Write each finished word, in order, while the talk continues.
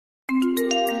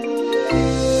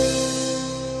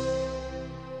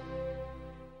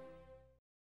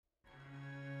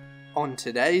On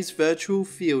today's virtual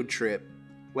field trip,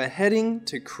 we're heading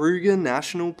to Kruger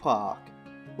National Park,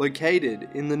 located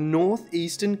in the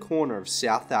northeastern corner of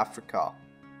South Africa.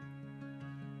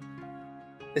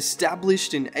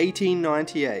 Established in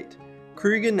 1898,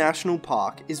 Kruger National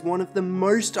Park is one of the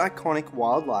most iconic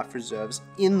wildlife reserves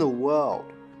in the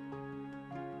world.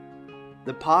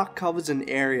 The park covers an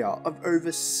area of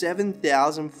over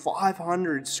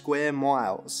 7,500 square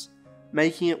miles,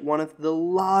 making it one of the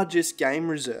largest game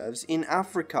reserves in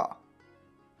Africa.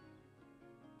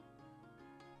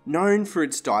 Known for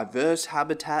its diverse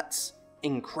habitats,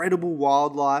 incredible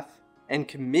wildlife, and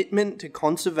commitment to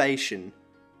conservation,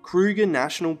 Kruger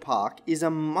National Park is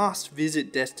a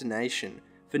must-visit destination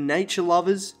for nature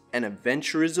lovers and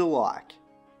adventurers alike.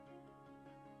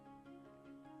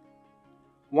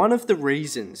 One of the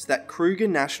reasons that Kruger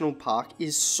National Park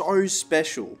is so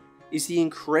special is the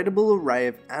incredible array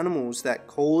of animals that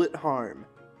call it home.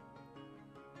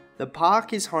 The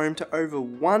park is home to over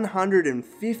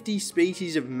 150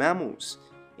 species of mammals,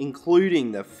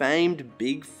 including the famed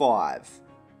Big Five: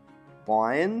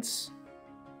 lions,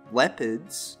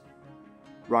 leopards,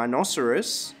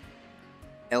 rhinoceros,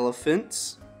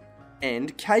 elephants,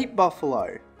 and Cape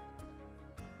buffalo.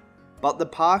 But the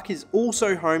park is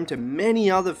also home to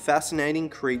many other fascinating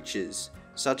creatures,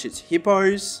 such as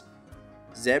hippos,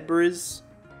 zebras,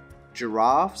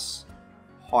 giraffes,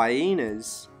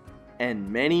 hyenas,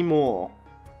 and many more.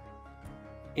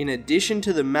 In addition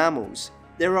to the mammals,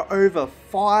 there are over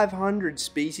 500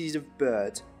 species of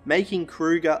birds, making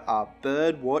Kruger a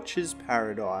birdwatcher's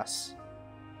paradise.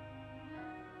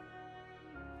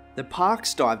 The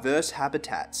park's diverse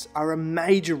habitats are a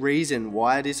major reason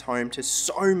why it is home to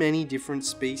so many different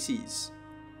species.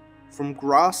 From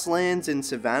grasslands and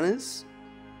savannas,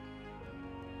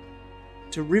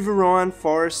 to riverine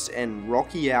forests and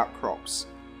rocky outcrops,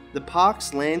 the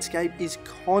park's landscape is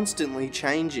constantly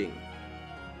changing.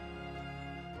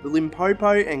 The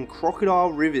Limpopo and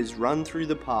Crocodile rivers run through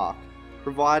the park,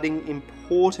 providing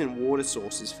important water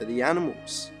sources for the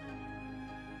animals.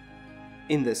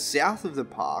 In the south of the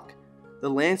park, the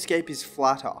landscape is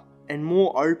flatter and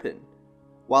more open,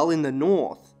 while in the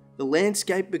north, the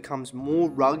landscape becomes more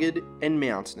rugged and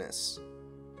mountainous.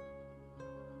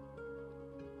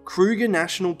 Kruger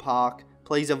National Park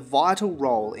plays a vital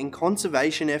role in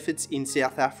conservation efforts in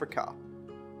South Africa.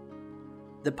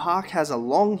 The park has a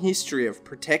long history of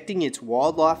protecting its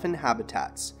wildlife and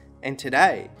habitats, and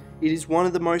today it is one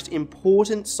of the most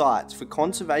important sites for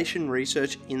conservation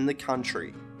research in the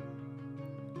country.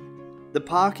 The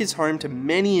park is home to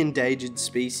many endangered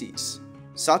species,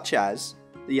 such as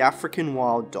the African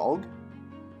wild dog,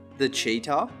 the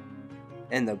cheetah,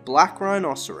 and the black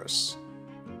rhinoceros.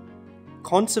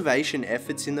 Conservation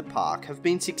efforts in the park have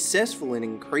been successful in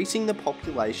increasing the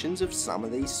populations of some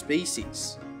of these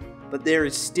species, but there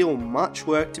is still much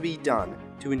work to be done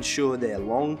to ensure their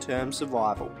long-term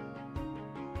survival.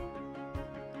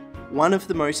 One of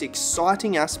the most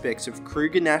exciting aspects of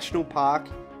Kruger National Park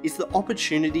is the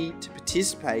opportunity to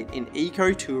participate in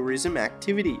ecotourism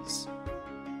activities.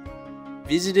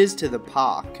 Visitors to the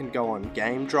park can go on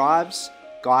game drives,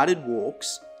 guided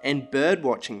walks, and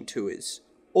birdwatching tours,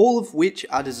 all of which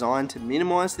are designed to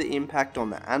minimise the impact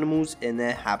on the animals and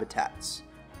their habitats.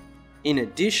 In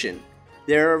addition,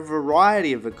 there are a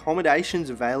variety of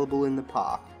accommodations available in the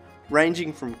park,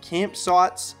 ranging from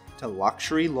campsites to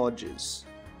luxury lodges.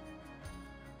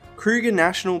 Kruger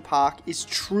National Park is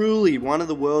truly one of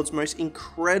the world's most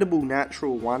incredible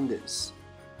natural wonders.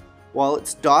 While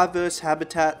its diverse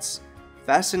habitats,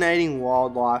 fascinating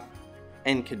wildlife,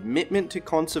 and commitment to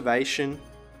conservation,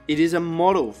 it is a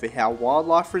model for how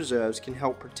wildlife reserves can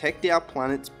help protect our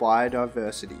planet's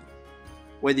biodiversity.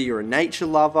 Whether you're a nature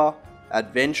lover,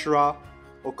 adventurer,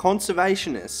 or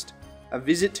conservationist, a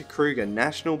visit to Kruger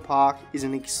National Park is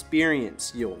an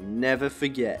experience you'll never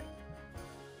forget.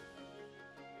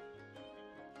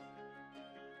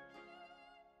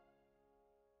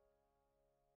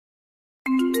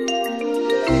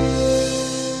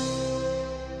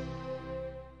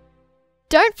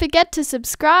 Don't forget to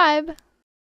subscribe.